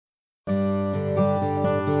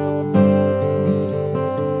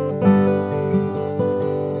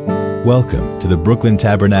Welcome to the Brooklyn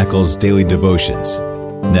Tabernacle's Daily Devotions.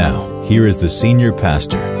 Now, here is the senior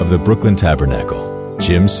pastor of the Brooklyn Tabernacle,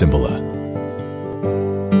 Jim Cymbala.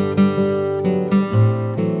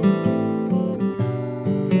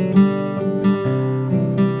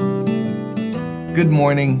 Good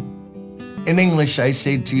morning. In English, I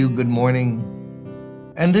say to you, good morning.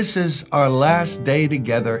 And this is our last day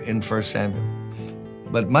together in 1 Samuel.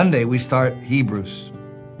 But Monday, we start Hebrews.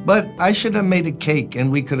 But I should have made a cake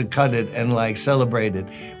and we could have cut it and celebrated.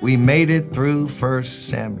 We made it through 1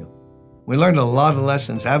 Samuel. We learned a lot of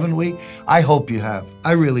lessons, haven't we? I hope you have.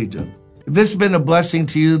 I really do. If this has been a blessing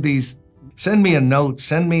to you, send me a note,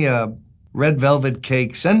 send me a red velvet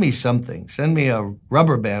cake, send me something. Send me a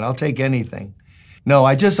rubber band. I'll take anything. No,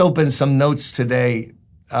 I just opened some notes today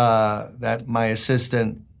that my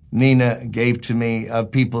assistant, Nina, gave to me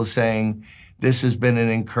of people saying, this has been an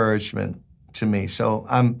encouragement to me. So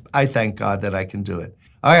I thank God that I can do it.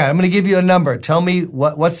 All right, I'm going to give you a number. Tell me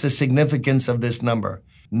what's the significance of this number.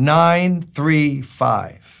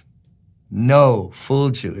 935. No,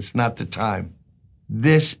 fooled you. It's not the time.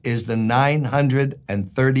 This is the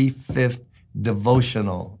 935th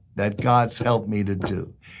devotional that God's helped me to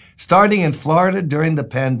do. Starting in Florida during the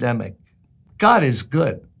pandemic. God is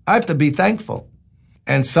good. I have to be thankful.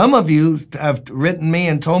 And some of you have written me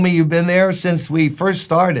and told me you've been there since we first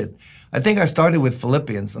started. I think I started with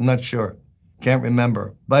Philippians. I'm not sure. Can't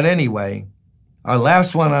remember. But anyway, our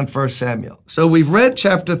last one on 1 Samuel. So we've read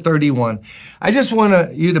chapter 31. I just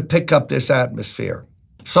want you to pick up this atmosphere.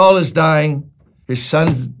 Saul is dying. His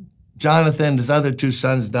sons, Jonathan, his other two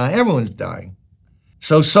sons dying. Everyone's dying.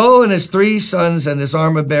 So Saul and his 3 sons and his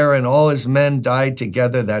armor bearer and all his men died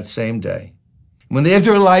together that same day. When the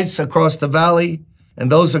Israelites across the valley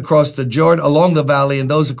and those across the Jordan, along the valley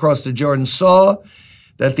and those across the Jordan saw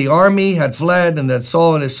that the army had fled and that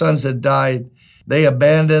Saul and his sons had died, they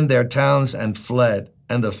abandoned their towns and fled,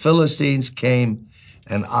 and the Philistines came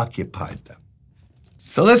and occupied them.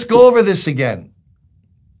 So let's go over this again.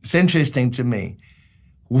 It's interesting to me.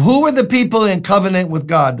 Who were the people in covenant with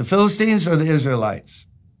God, the Philistines or the Israelites?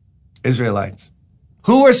 Israelites.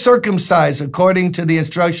 Who were circumcised according to the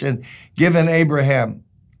instruction given Abraham?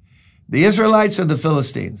 The Israelites or the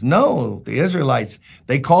Philistines? No, the Israelites.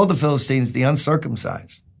 They called the Philistines the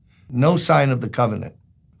uncircumcised. No sign of the covenant.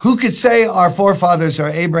 Who could say our forefathers are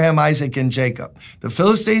Abraham, Isaac, and Jacob? The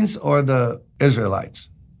Philistines or the Israelites?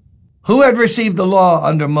 Who had received the law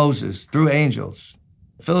under Moses through angels?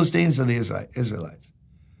 Philistines or the Israelites?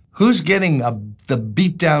 Who's getting the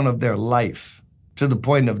beatdown of their life to the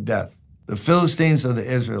point of death? The Philistines or the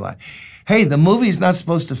Israelites? Hey, the movie's not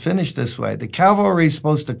supposed to finish this way. The cavalry is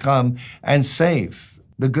supposed to come and save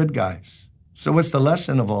the good guys. So what's the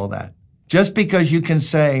lesson of all that? Just because you can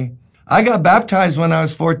say, I got baptized when I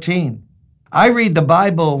was 14. I read the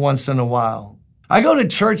Bible once in a while. I go to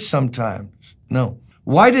church sometimes. No.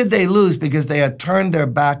 Why did they lose? Because they had turned their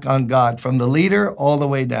back on God from the leader all the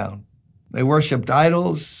way down. They worshiped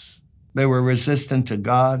idols. They were resistant to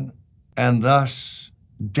God. And thus,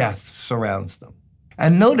 death surrounds them.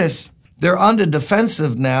 And notice, they're on the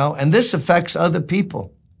defensive now, and this affects other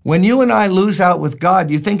people. When you and I lose out with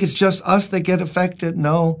God, you think it's just us that get affected?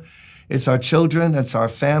 No, it's our children, it's our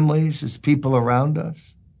families, it's people around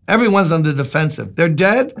us. Everyone's on the defensive. They're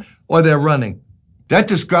dead or they're running. That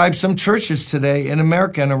describes some churches today in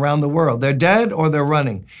America and around the world. They're dead or they're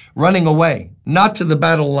running away, not to the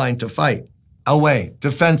battle line to fight, away,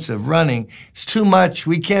 defensive, running. It's too much.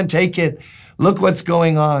 We can't take it. Look what's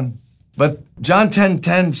going on. But John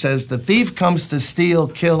 10:10 says, the thief comes to steal,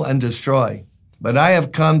 kill, and destroy. But I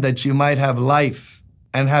have come that you might have life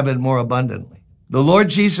and have it more abundantly. The Lord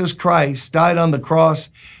Jesus Christ died on the cross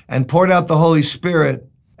and poured out the Holy Spirit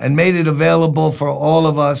and made it available for all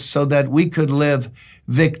of us so that we could live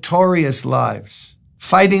victorious lives,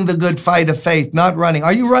 fighting the good fight of faith, not running.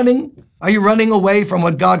 Are you running? Are you running away from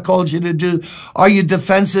what God called you to do? Are you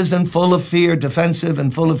defensive and full of fear?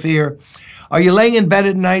 Are you laying in bed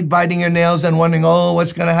at night, biting your nails and wondering,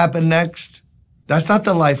 what's going to happen next? That's not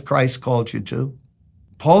the life Christ called you to.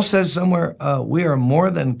 Paul says somewhere, we are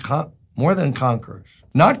more than conquerors.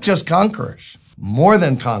 Not just conquerors, more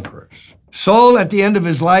than conquerors. Saul, at the end of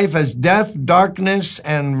his life, has death, darkness,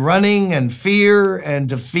 and running, and fear, and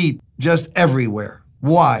defeat just everywhere.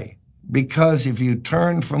 Why? Because if you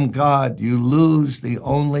turn from God, you lose the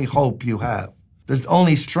only hope you have. The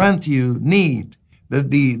only strength you need.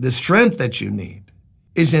 The strength that you need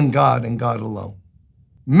is in God and God alone.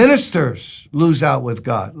 Ministers lose out with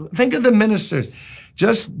God. Think of the ministers.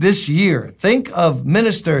 Just this year, think of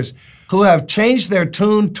ministers who have changed their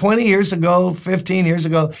tune 20 years ago, 15 years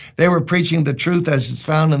ago. They were preaching the truth as it's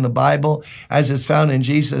found in the Bible, as it's found in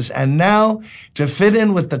Jesus. And now to fit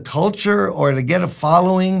in with the culture or to get a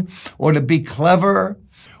following or to be clever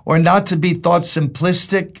or not to be thought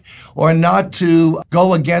simplistic or not to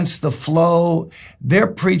go against the flow, they're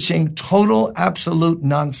preaching total, absolute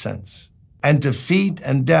nonsense. And defeat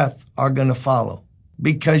and death are going to follow.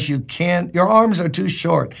 Because you can't, your arms are too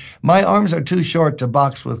short. My arms are too short to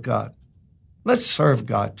box with God. Let's serve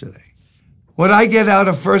God today. What I get out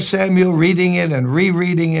of 1 Samuel, reading it and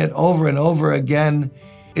rereading it over and over again,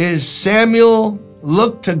 is Samuel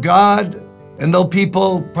looked to God, and though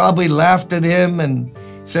people probably laughed at him and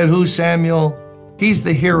said, "Who's Samuel?" He's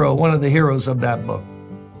the hero, one of the heroes of that book.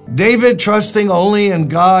 David, trusting only in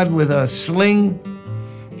God with a sling,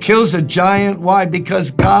 kills a giant. Why? Because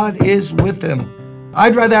God is with him.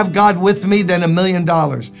 I'd rather have God with me than $1 million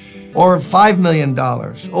or $5 million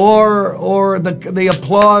or the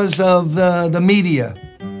applause of the media.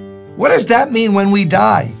 What does that mean when we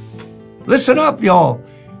die? Listen up, y'all.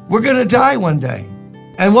 We're going to die one day.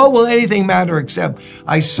 And what will anything matter except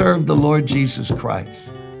I serve the Lord Jesus Christ?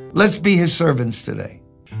 Let's be his servants today.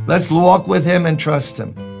 Let's walk with him and trust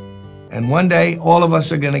him. And one day, all of us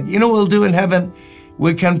are going to, you know what we'll do in heaven?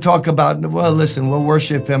 We can talk about, well, listen, we'll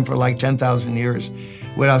worship him for like 10,000 years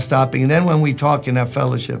without stopping. And then when we talk in our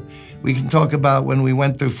fellowship, we can talk about when we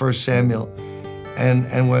went through 1 Samuel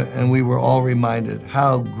and we were all reminded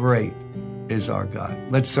how great is our God.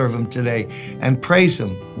 Let's serve him today and praise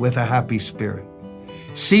him with a happy spirit.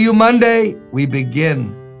 See you Monday. We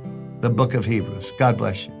begin the book of Hebrews. God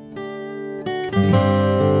bless you.